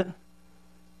head with it.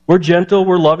 We're gentle.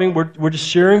 We're loving. We're just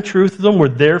sharing truth with them. We're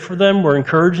there for them. We're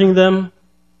encouraging them.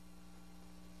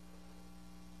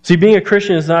 See, being a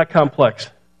Christian is not complex.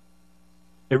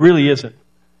 It really isn't.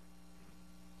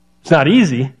 It's not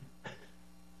easy,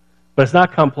 but it's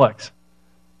not complex.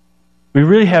 We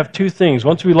really have two things.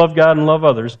 Once we love God and love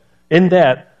others, in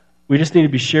that, we just need to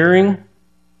be sharing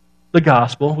the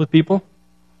gospel with people,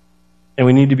 and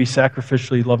we need to be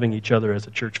sacrificially loving each other as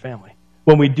a church family.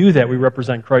 When we do that, we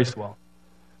represent Christ well.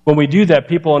 When we do that,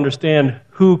 people understand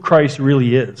who Christ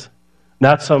really is,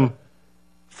 not some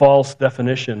false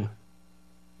definition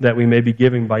that we may be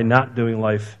giving by not doing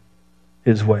life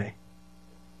His way.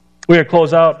 We're going to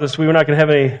close out this week. We're not going to have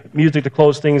any music to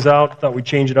close things out. I thought we'd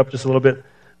change it up just a little bit.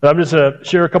 But I'm just going to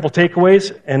share a couple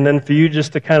takeaways, and then for you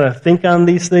just to kind of think on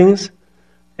these things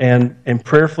and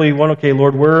prayerfully, okay,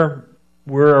 Lord, where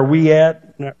are we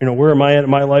at? Where am I at in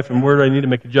my life, and where do I need to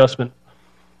make adjustment?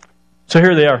 So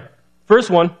here they are. First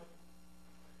one,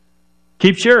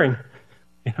 keep sharing.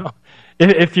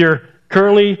 If you're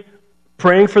currently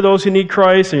praying for those who need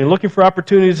Christ and you're looking for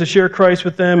opportunities to share Christ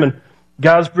with them, and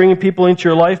God's bringing people into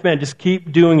your life, man, just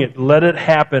keep doing it. Let it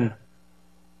happen.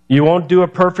 You won't do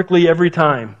it perfectly every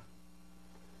time,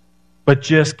 but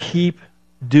just keep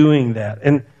doing that.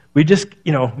 And we just,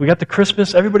 we got the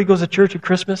Christmas. Everybody goes to church at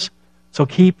Christmas, so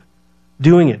keep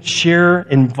doing it. Share,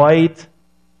 invite,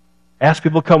 ask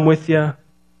people to come with you.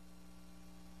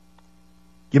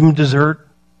 Give them dessert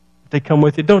if they come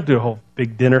with you. Don't do a whole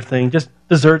big dinner thing. Just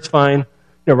dessert's fine.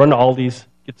 Run to Aldi's,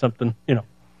 get something.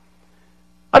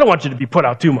 I don't want you to be put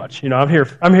out too much. I'm here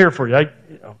for you.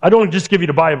 I don't just give you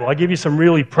the Bible. I give you some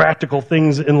really practical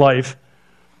things in life.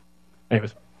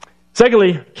 Anyways.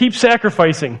 Secondly, keep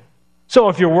sacrificing. So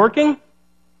if you're working,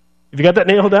 if you got that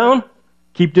nailed down,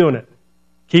 keep doing it.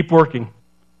 Keep working.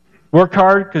 Work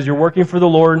hard because you're working for the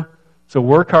Lord. So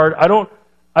work hard. I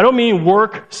don't mean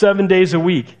work 7 days a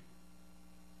week.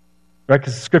 Right?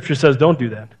 Because the Scripture says don't do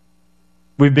that.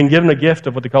 We've been given a gift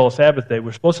of what they call a Sabbath day.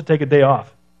 We're supposed to take a day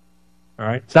off. All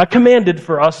right? It's not commanded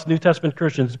for us New Testament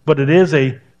Christians, but it is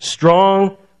a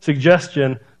strong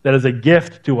suggestion that is a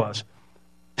gift to us.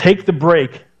 Take the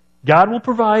break. God will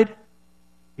provide.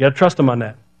 You got to trust Him on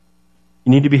that.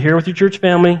 You need to be here with your church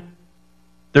family.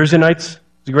 Thursday nights is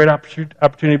a great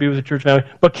opportunity to be with your church family.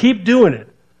 But keep doing it.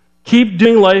 Keep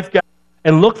doing life,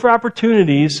 and look for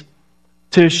opportunities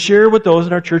to share with those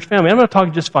in our church family. I'm not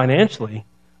talking just financially.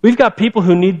 We've got people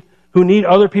who need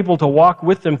other people to walk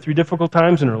with them through difficult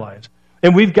times in their lives.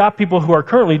 And we've got people who are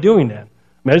currently doing that.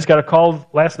 I just got a call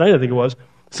last night, I think it was,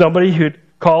 somebody who'd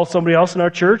called somebody else in our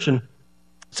church, and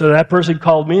so that person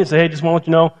called me and said, hey, just want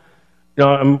to let you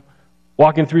know, I'm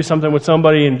walking through something with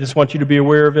somebody and just want you to be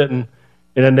aware of it. And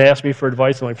then they asked me for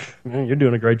advice. I'm like, you're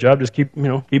doing a great job. Just keep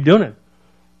doing it.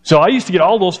 So I used to get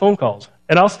all those phone calls,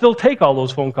 and I'll still take all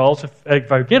those phone calls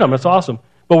if I get them. It's awesome.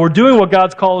 But we're doing what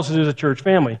God's called us to do as a church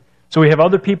family. So we have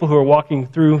other people who are walking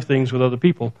through things with other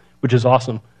people, which is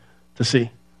awesome to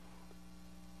see.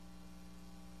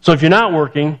 So if you're not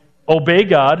working, obey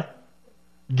God,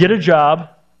 get a job,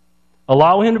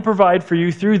 allow Him to provide for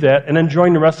you through that, and then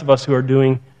join the rest of us who are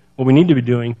doing what we need to be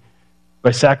doing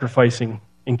by sacrificing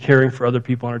and caring for other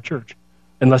people in our church.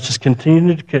 And let's just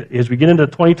continue as we get into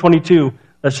 2022,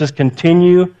 let's just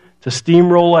continue to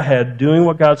steamroll ahead, doing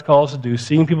what God's called us to do,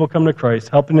 seeing people come to Christ,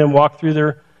 helping them walk through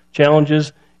their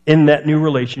challenges in that new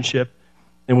relationship,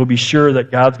 and we'll be sure that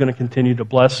God's going to continue to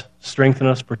bless, strengthen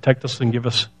us, protect us, and give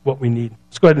us what we need.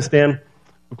 Let's go ahead and stand.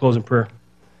 We'll close in prayer.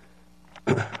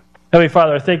 Heavenly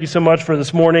Father, I thank you so much for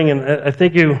this morning, and I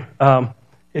thank you.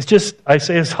 It's just, I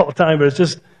say this all the time, but it's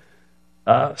just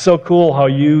so cool how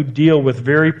you deal with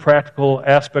very practical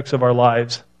aspects of our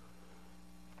lives.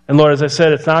 And Lord, as I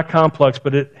said, it's not complex,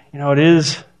 but it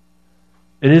is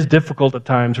difficult at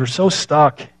times. We're so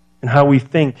stuck in how we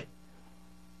think,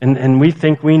 and we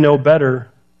think we know better,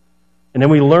 and then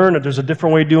we learn that there's a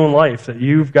different way of doing life, that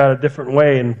you've got a different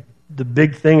way, and the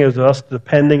big thing is us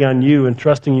depending on you and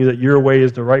trusting you that your way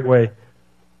is the right way.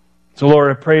 So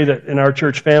Lord, I pray that in our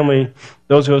church family,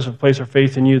 those of us who place our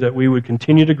faith in you, that we would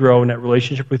continue to grow in that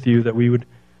relationship with you, that we would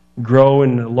grow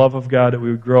in the love of God, that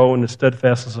we would grow in the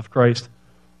steadfastness of Christ,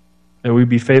 that we'd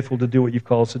be faithful to do what you've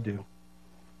called us to do.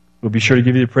 We'll be sure to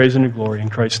give you the praise and the glory in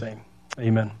Christ's name.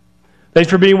 Amen. Thanks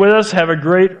for being with us. Have a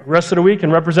great rest of the week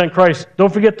and represent Christ.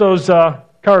 Don't forget those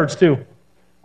cards too.